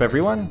heal up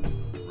everyone.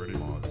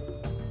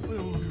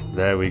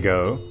 There we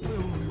go.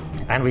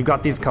 And we've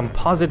got these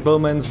composite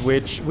bowmen,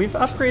 which we've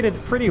upgraded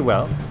pretty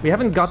well. We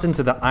haven't gotten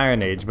to the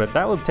Iron Age, but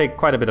that will take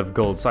quite a bit of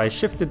gold, so I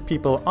shifted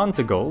people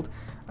onto gold.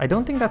 I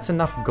don't think that's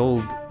enough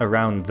gold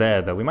around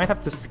there, though. We might have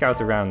to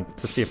scout around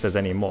to see if there's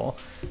any more,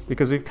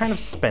 because we've kind of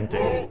spent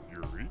it.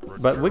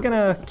 But we're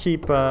gonna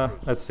keep,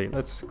 let's see,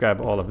 let's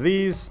grab all of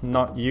these,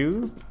 not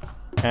you.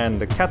 And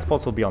the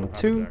catapults will be on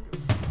 2.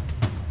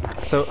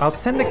 So I'll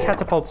send the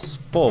catapults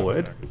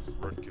forward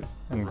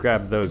and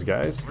grab those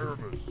guys,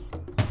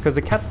 because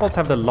the catapults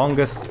have the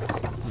longest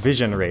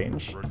vision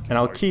range, and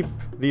I'll keep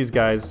these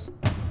guys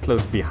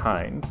close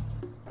behind.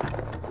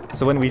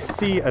 So when we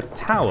see a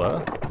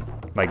tower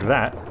like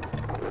that,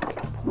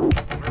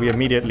 we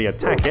immediately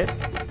attack it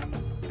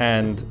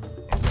and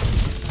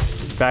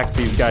back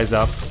these guys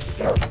up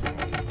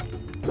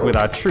with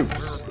our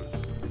troops.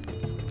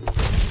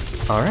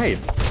 All right,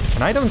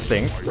 and I don't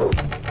think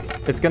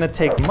it's gonna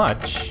take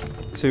much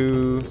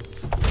to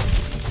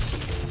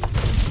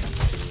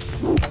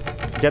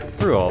get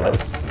through all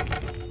this.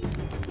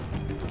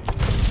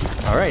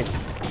 All right,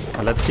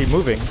 now let's keep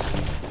moving.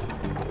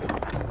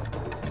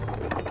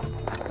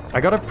 I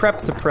gotta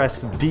prep to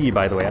press D,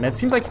 by the way, and it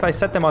seems like if I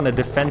set them on a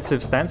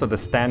defensive stance or the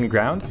stand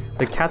ground,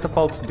 the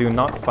catapults do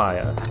not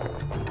fire.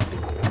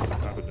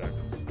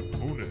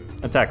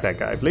 Attack that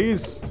guy,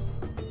 please.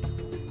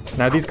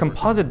 Now these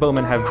composite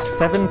bowmen have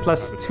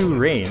 7+2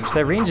 range.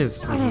 Their range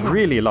is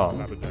really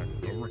long.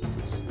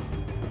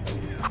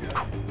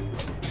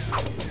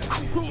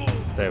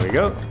 There we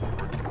go.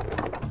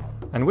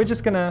 And we're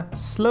just gonna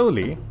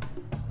slowly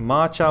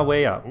march our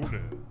way up.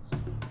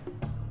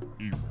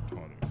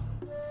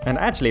 And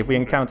actually, if we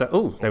encounter...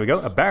 Oh, there we go,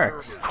 a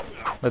barracks.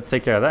 Let's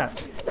take care of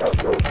that.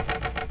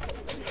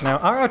 Now,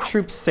 are our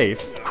troops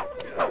safe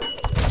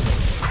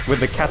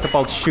with the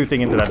catapults shooting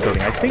into that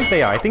building? I think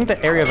they are. I think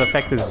the area of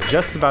effect is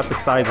just about the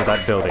size of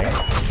that building.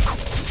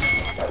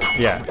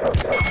 Yeah.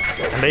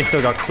 And they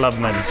still got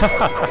clubmen.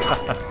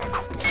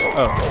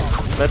 Oh,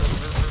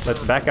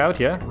 let's back out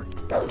here.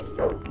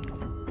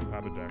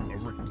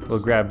 We'll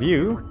grab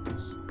you.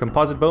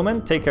 Composite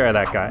bowman, take care of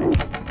that guy.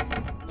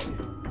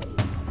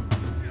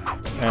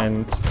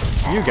 And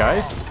you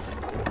guys,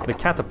 the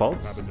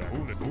catapults,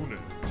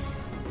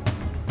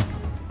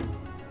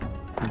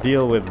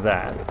 deal with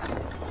that.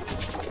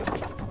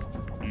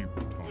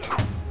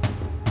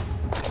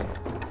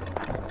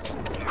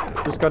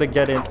 Just gotta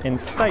get it in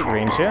sight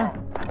range here.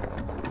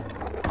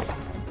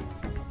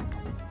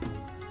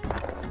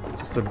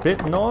 Just a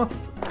bit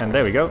north, and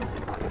there we go.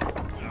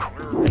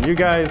 And you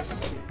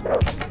guys,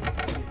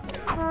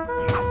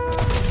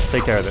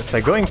 take care of this.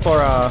 They're going for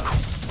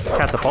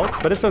catapults,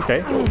 but it's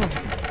okay.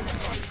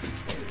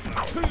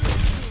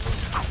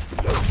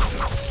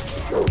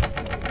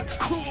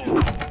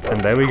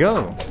 And there we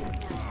go.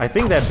 I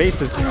think their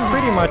base is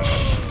pretty much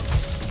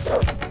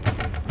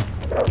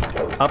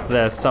up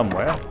there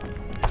somewhere.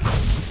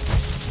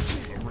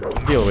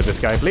 Deal with this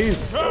guy,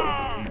 please.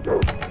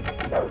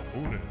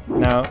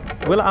 Now,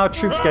 will our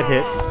troops get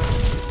hit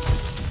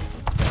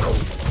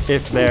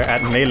if they're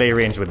at melee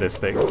range with this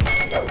thing?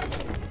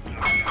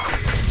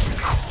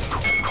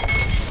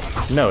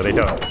 No, they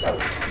don't.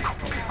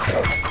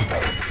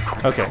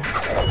 Okay.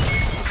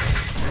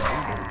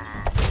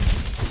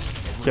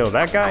 Kill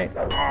that guy.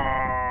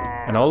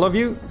 And all of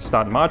you,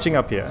 start marching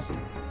up here.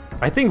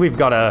 I think we've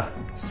got a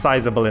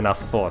sizable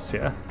enough force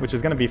here, which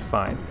is gonna be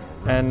fine.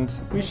 And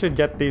we should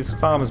get these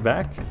farms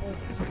back.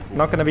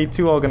 Not gonna be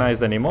too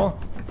organized anymore.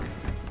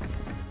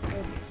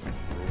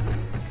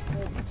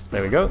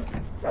 There we go.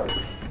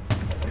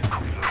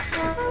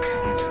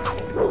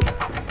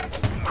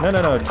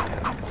 No.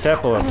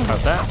 Careful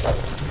about that.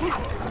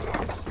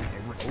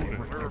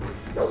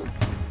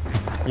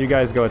 You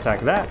guys go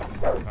attack that.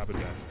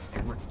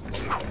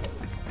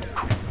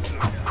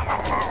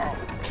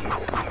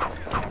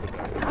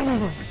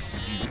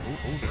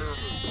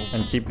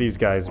 And keep these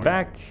guys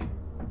back.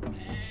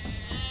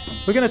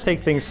 We're gonna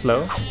take things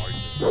slow.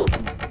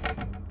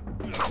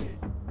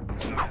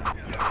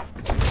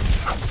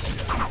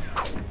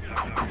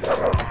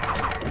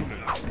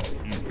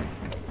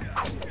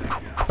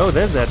 Oh,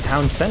 there's their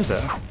town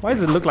center. Why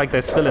does it look like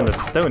they're still in the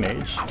Stone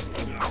Age?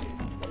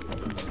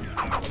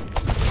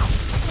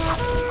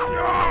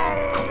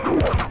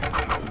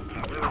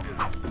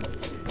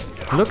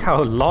 Look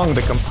how long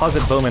the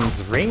composite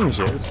bowman's range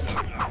is.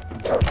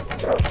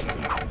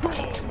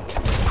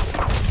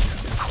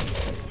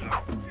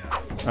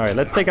 Alright,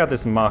 let's take out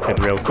this market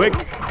real quick.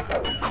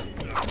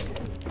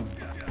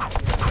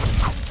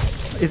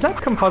 Is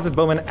that composite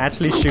bowman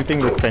actually shooting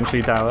the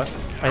sentry tower?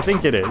 I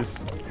think it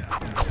is.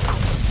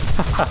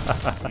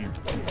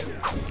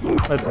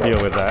 Let's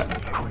deal with that.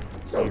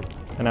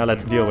 And now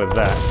let's deal with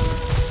that.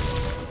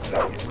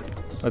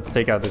 Let's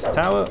take out this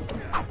tower.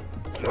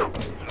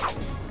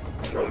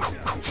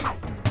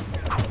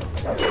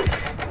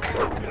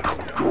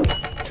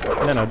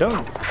 No,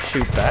 don't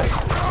shoot that.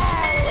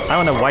 I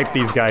want to wipe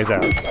these guys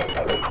out.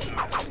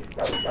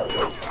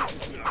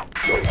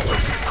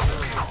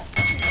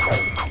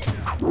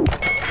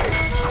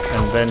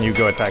 And then you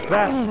go attack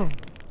that.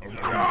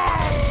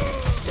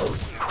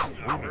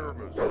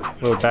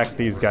 We'll back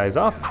these guys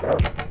off.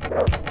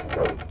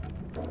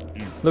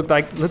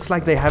 Looks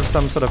like they have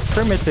some sort of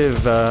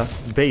primitive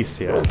base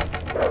here.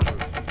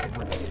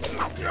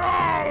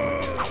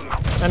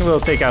 And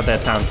we'll take out their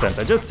town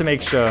center just to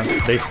make sure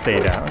they stay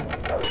down.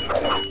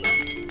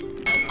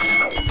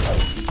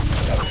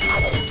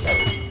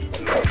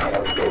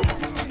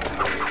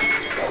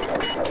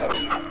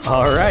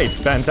 Alright,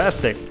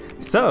 fantastic.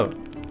 So,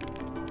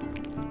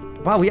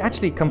 wow, we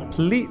actually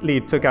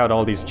completely took out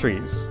all these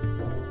trees.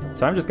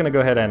 So I'm just gonna go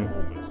ahead and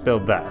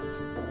build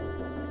that.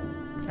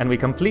 And we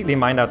completely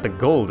mined out the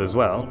gold as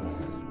well.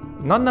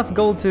 Not enough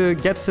gold to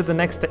get to the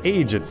next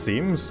age, it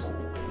seems.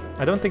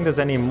 I don't think there's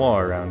any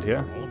more around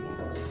here.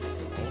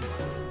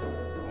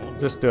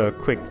 Just do a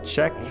quick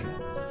check.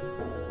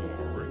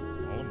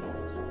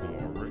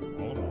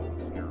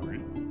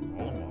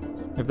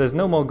 If there's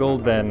no more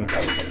gold, then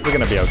we're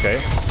gonna be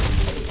okay.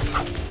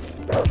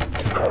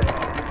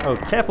 Oh,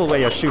 careful where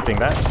you're shooting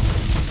that.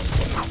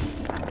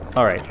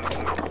 Alright.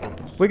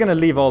 We're gonna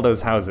leave all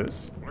those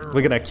houses.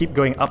 We're gonna keep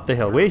going up the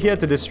hill. We're here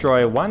to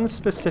destroy one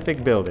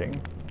specific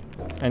building.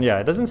 And yeah,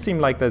 it doesn't seem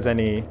like there's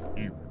any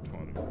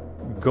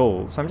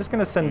gold. So I'm just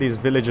gonna send these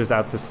villagers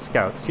out to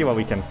scout, see what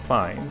we can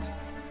find.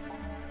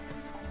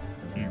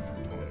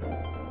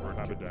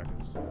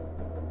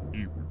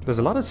 There's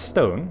a lot of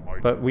stone,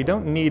 but we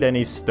don't need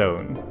any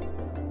stone.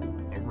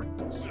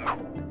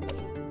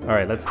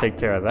 Alright, let's take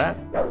care of that.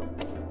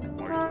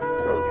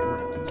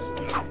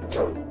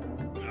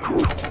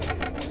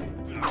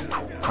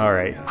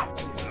 Alright.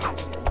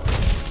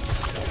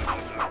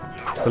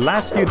 The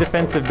last few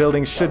defensive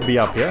buildings should be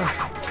up here.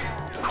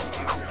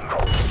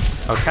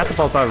 Our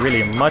catapults are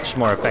really much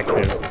more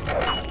effective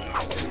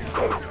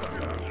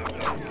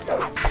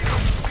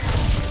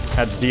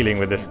at dealing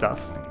with this stuff.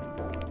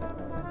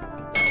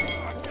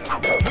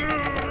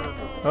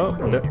 Oh,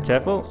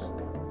 careful.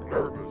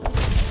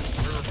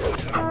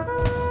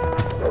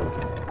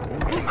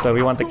 So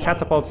we want the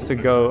catapults to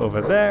go over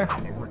there.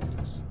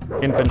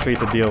 Infantry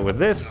to deal with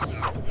this.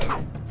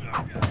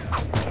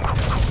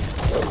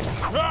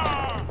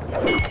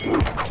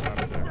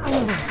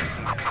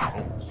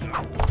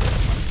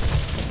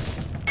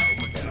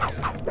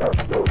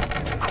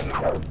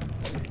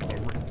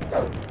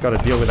 Gotta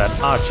deal with that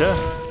archer.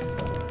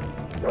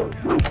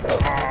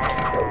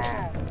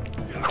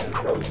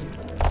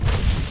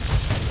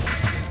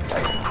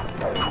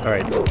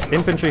 Alright,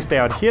 infantry stay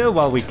out here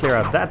while we clear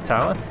out that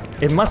tower.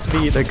 It must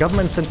be, the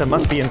government center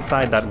must be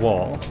inside that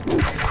wall.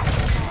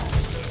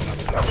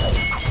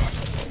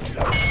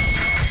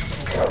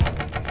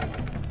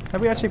 Have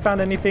we actually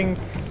found anything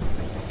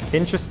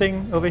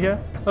interesting over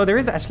here? Oh, there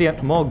is actually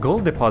more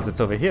gold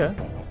deposits over here.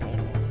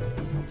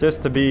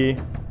 Just to be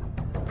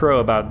pro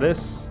about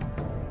this,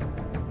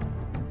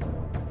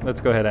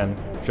 let's go ahead and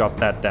drop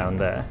that down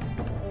there.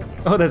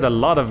 Oh, there's a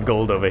lot of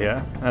gold over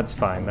here. That's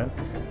fine then.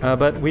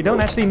 But we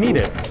don't actually need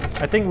it.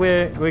 I think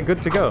we're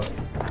good to go.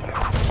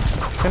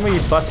 Can we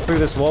bust through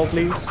this wall,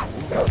 please?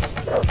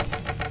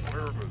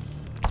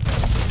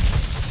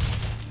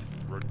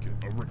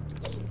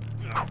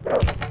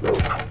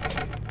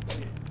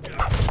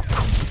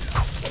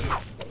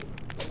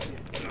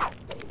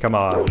 Come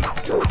on.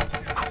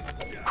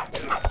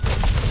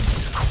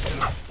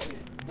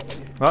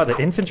 Wow, the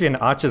infantry and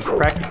archers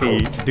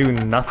practically do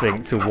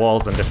nothing to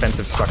walls and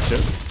defensive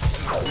structures.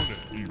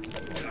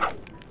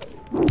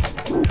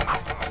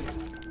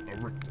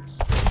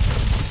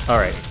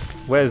 Alright,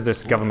 where's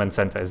this government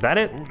center? Is that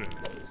it?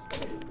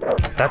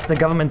 That's the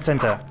government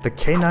center, the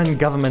Canaan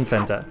government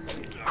center.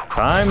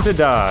 Time to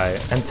die,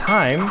 and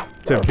time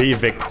to be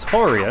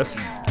victorious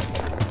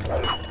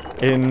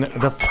in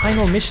the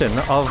final mission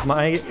of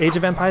my Age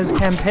of Empires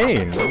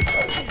campaign.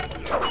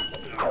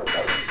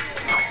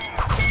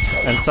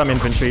 And some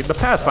infantry, the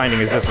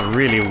pathfinding is just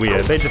really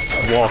weird. They just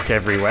walk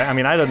everywhere. I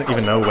mean, I don't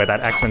even know where that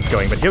axeman's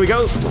going, but here we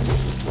go.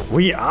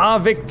 We are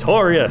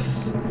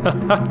victorious. Ha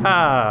ha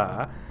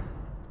ha.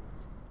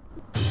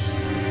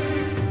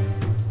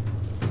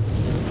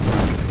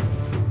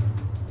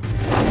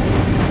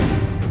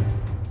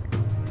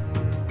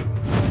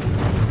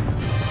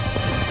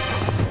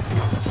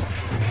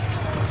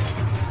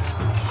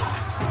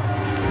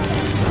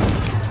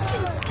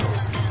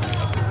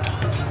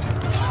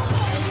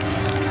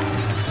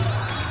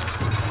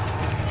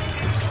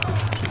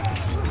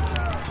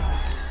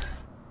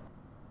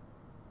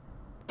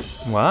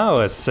 Wow,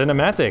 a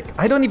cinematic.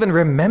 I don't even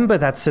remember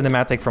that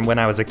cinematic from when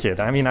I was a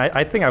kid. I mean,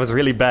 I think I was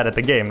really bad at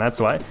the game,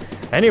 that's why.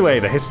 Anyway,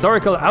 the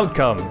historical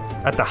outcome.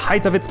 At the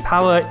height of its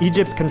power,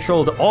 Egypt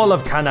controlled all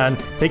of Canaan,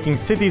 taking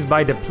cities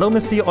by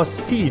diplomacy or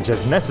siege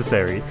as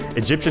necessary.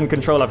 Egyptian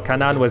control of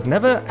Canaan was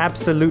never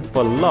absolute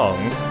for long.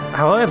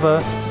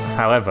 However,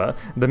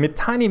 the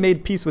Mitanni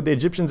made peace with the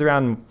Egyptians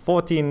around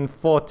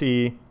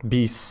 1440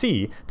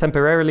 BC,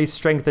 temporarily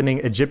strengthening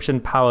Egyptian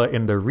power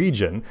in the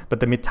region, but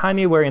the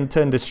Mitanni were in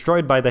turn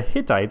destroyed by the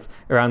Hittites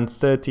around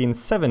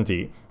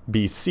 1370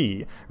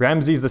 BC.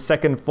 Ramses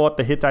II fought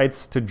the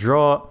Hittites to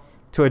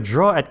a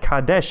draw at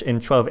Kadesh in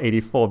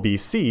 1284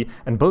 BC,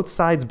 and both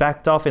sides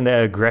backed off in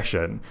their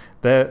aggression.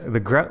 The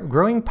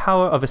growing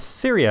power of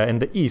Assyria in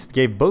the east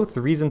gave both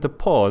reason to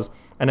pause,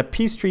 and a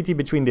peace treaty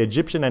between the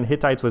Egyptian and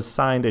Hittites was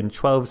signed in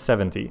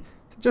 1270. It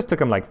just took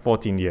them like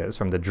 14 years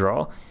from the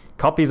draw.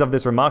 Copies of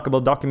this remarkable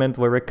document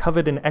were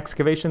recovered in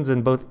excavations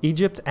in both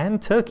Egypt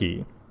and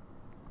Turkey.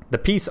 The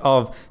peace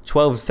of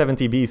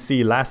 1270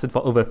 BC lasted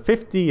for over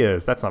 50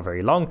 years, that's not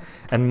very long,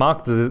 and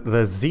marked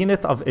the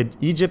zenith of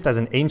Egypt as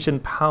an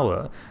ancient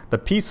power. The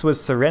peace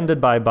was sundered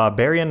by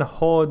barbarian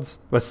hordes,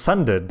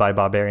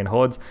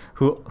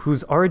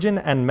 whose origin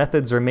and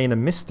methods remain a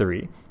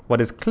mystery. What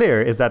is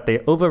clear is that they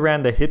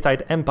overran the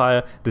Hittite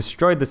Empire,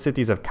 destroyed the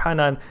cities of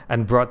Canaan,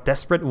 and brought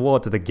desperate war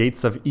to the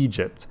gates of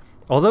Egypt.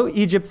 Although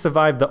Egypt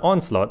survived the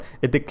onslaught,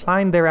 it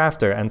declined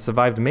thereafter and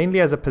survived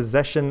mainly as a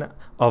possession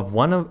of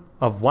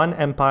one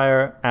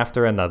empire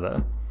after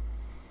another.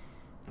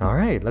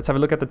 Alright, let's have a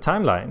look at the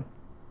timeline.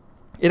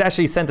 It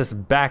actually sent us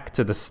back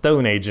to the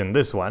Stone Age in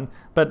this one,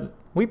 but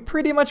we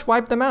pretty much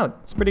wiped them out.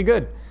 It's pretty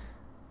good.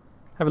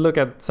 Have a look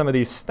at some of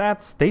these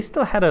stats. They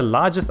still had a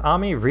largest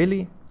army,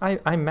 really? I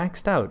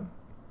maxed out.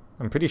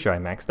 I'm pretty sure I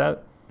maxed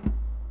out.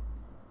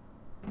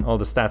 All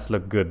the stats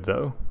look good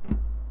though.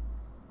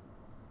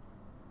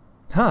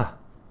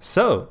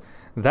 So,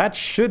 that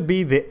should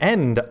be the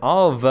end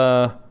of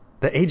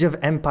the Age of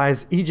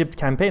Empires Egypt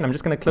campaign. I'm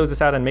just going to close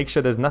this out and make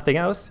sure there's nothing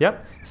else.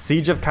 Yep,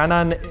 Siege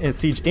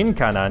in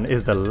Canaan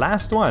is the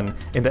last one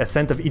in the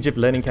Ascent of Egypt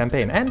learning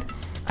campaign. And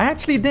I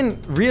actually didn't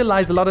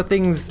realize a lot of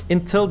things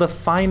until the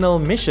final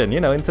mission,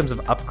 you know, in terms of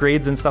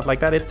upgrades and stuff like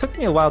that. It took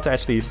me a while to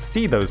actually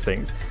see those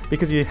things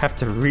because you have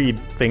to read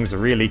things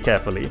really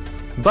carefully.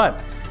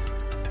 But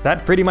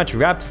that pretty much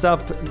wraps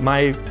up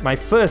my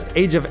first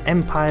Age of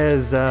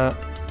Empires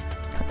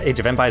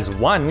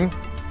 1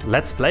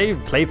 Let's Play,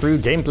 playthrough,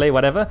 gameplay,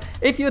 whatever.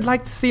 If you'd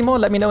like to see more,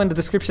 let me know in the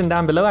description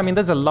down below. I mean,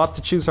 there's a lot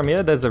to choose from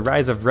here. There's the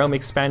Rise of Rome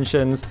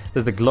expansions,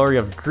 there's the Glory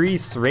of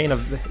Greece, Reign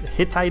of the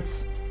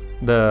Hittites,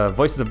 the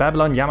Voices of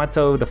Babylon,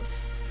 Yamato, the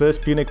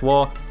First Punic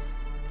War.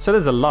 So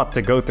there's a lot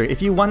to go through.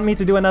 If you want me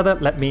to do another,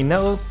 let me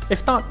know.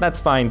 If not, that's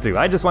fine too.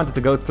 I just wanted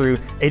to go through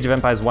Age of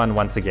Empires 1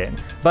 once again.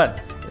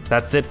 But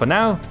that's it for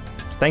now.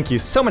 Thank you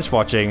so much for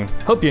watching.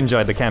 Hope you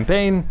enjoyed the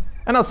campaign,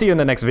 and I'll see you in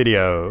the next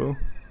video.